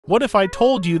What if I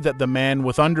told you that the man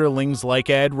with underlings like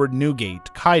Edward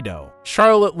Newgate, Kaido,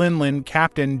 Charlotte Linlin,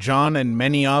 Captain John, and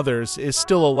many others is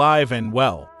still alive and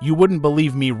well? You wouldn't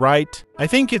believe me, right? I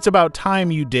think it's about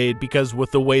time you did, because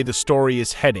with the way the story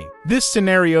is heading, this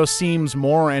scenario seems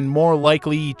more and more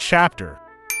likely each chapter.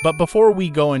 But before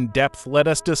we go in depth, let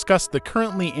us discuss the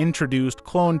currently introduced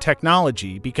clone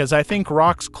technology, because I think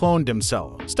Rocks cloned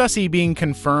himself. Stussy being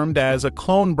confirmed as a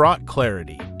clone brought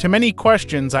clarity to many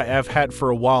questions I have had for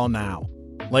a while now.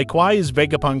 Like, why is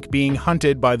Vegapunk being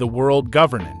hunted by the world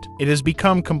government? It has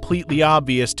become completely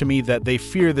obvious to me that they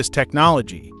fear this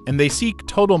technology, and they seek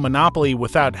total monopoly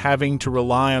without having to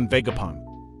rely on Vegapunk.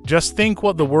 Just think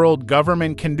what the world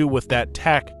government can do with that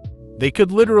tech. They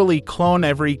could literally clone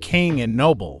every king and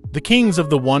noble. The kings of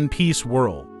the One Piece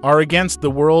world are against the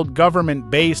world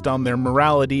government based on their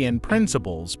morality and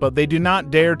principles, but they do not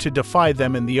dare to defy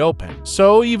them in the open.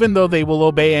 So even though they will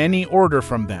obey any order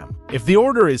from them, if the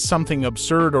order is something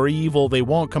absurd or evil, they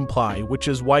won't comply, which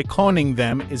is why cloning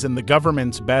them is in the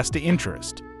government's best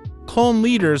interest. Clone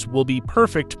leaders will be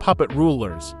perfect puppet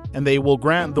rulers, and they will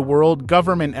grant the world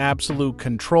government absolute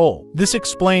control. This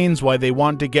explains why they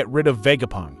want to get rid of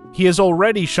Vegapunk. He has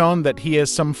already shown that he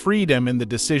has some freedom in the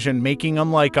decision-making,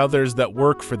 unlike others that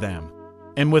work for them.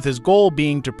 And with his goal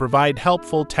being to provide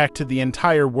helpful tech to the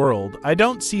entire world, I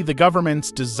don't see the government's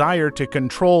desire to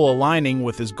control aligning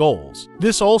with his goals.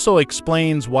 This also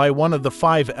explains why one of the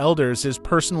 5 elders is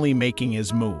personally making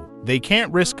his move. They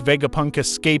can't risk Vegapunk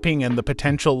escaping and the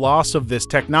potential loss of this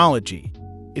technology.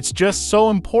 It's just so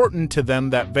important to them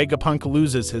that Vegapunk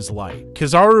loses his life.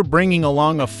 Kizaru bringing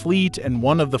along a fleet and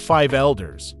one of the 5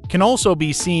 elders can also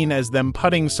be seen as them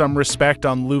putting some respect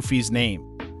on Luffy's name.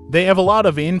 They have a lot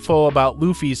of info about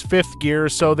Luffy's 5th gear,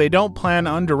 so they don't plan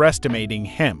underestimating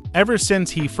him. Ever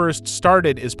since he first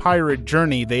started his pirate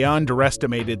journey, they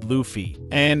underestimated Luffy.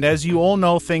 And as you all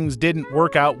know, things didn't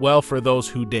work out well for those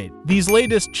who did. These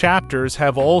latest chapters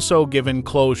have also given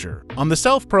closure on the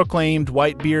self-proclaimed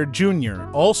Whitebeard Jr.,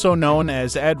 also known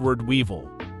as Edward Weevil.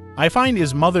 I find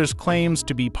his mother's claims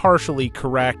to be partially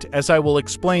correct, as I will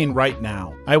explain right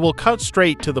now. I will cut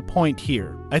straight to the point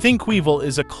here. I think Weevil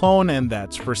is a clone, and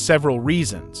that's for several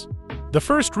reasons. The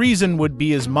first reason would be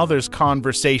his mother's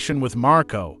conversation with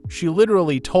Marco. She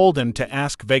literally told him to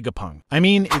ask Vegapunk. I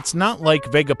mean, it's not like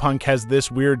Vegapunk has this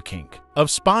weird kink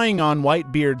of spying on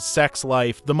Whitebeard's sex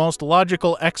life. The most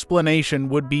logical explanation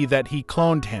would be that he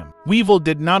cloned him. Weevil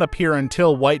did not appear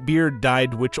until Whitebeard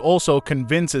died, which also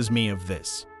convinces me of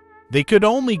this. They could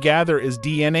only gather his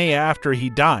DNA after he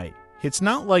died. It's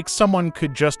not like someone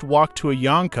could just walk to a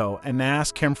Yonko and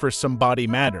ask him for some body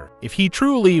matter. If he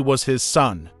truly was his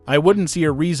son, I wouldn't see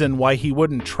a reason why he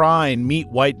wouldn't try and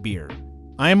meet Whitebeard.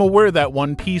 I am aware that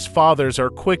One Piece fathers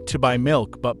are quick to buy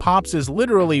milk, but Pops is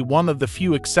literally one of the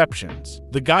few exceptions.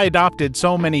 The guy adopted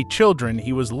so many children,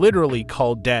 he was literally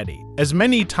called Daddy, as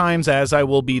many times as I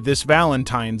will be this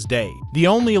Valentine's Day. The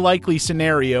only likely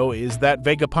scenario is that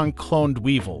Vegapunk cloned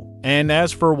Weevil, and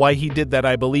as for why he did that,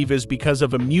 I believe is because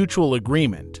of a mutual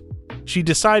agreement. She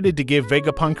decided to give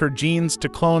Vegapunk her genes to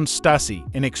clone Stussy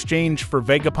in exchange for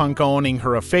Vegapunk owning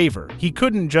her a favor. He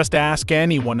couldn't just ask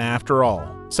anyone after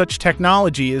all. Such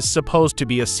technology is supposed to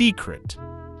be a secret.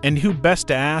 And who best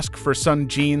to ask for some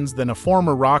genes than a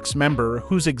former Rocks member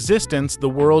whose existence the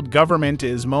world government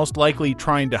is most likely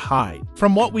trying to hide?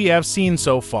 From what we have seen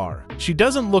so far, she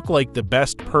doesn't look like the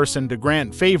best person to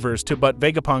grant favors to, but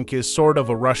Vegapunk is sort of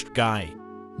a rushed guy.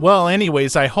 Well,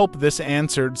 anyways, I hope this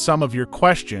answered some of your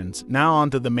questions. Now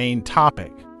onto the main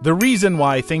topic. The reason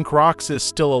why I think Rocks is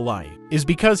still alive is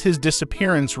because his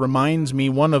disappearance reminds me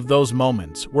one of those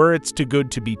moments where it's too good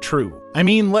to be true. I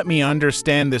mean, let me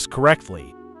understand this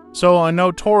correctly. So a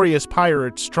notorious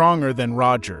pirate stronger than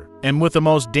Roger, and with the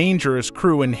most dangerous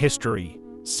crew in history,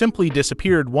 simply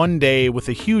disappeared one day with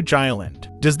a huge island.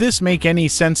 Does this make any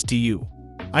sense to you?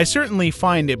 I certainly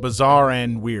find it bizarre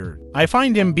and weird. I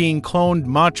find him being cloned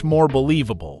much more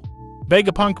believable.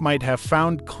 Vegapunk might have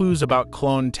found clues about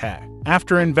clone tech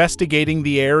after investigating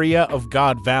the area of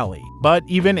God Valley, but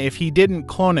even if he didn't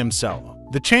clone himself,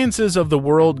 the chances of the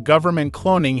world government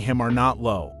cloning him are not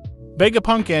low.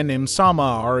 Vegapunk and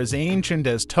Imsama are as ancient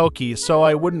as Toki, so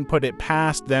I wouldn't put it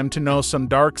past them to know some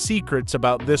dark secrets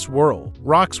about this world.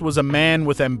 Rocks was a man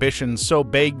with ambitions so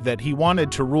big that he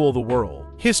wanted to rule the world.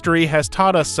 History has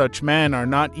taught us such men are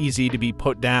not easy to be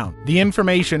put down. The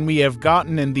information we have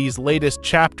gotten in these latest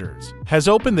chapters has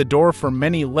opened the door for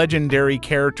many legendary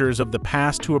characters of the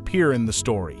past to appear in the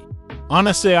story.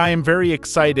 Honestly, I am very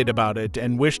excited about it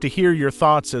and wish to hear your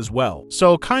thoughts as well.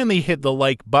 So kindly hit the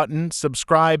like button,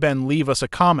 subscribe, and leave us a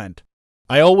comment.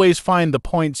 I always find the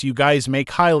points you guys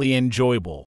make highly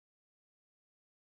enjoyable.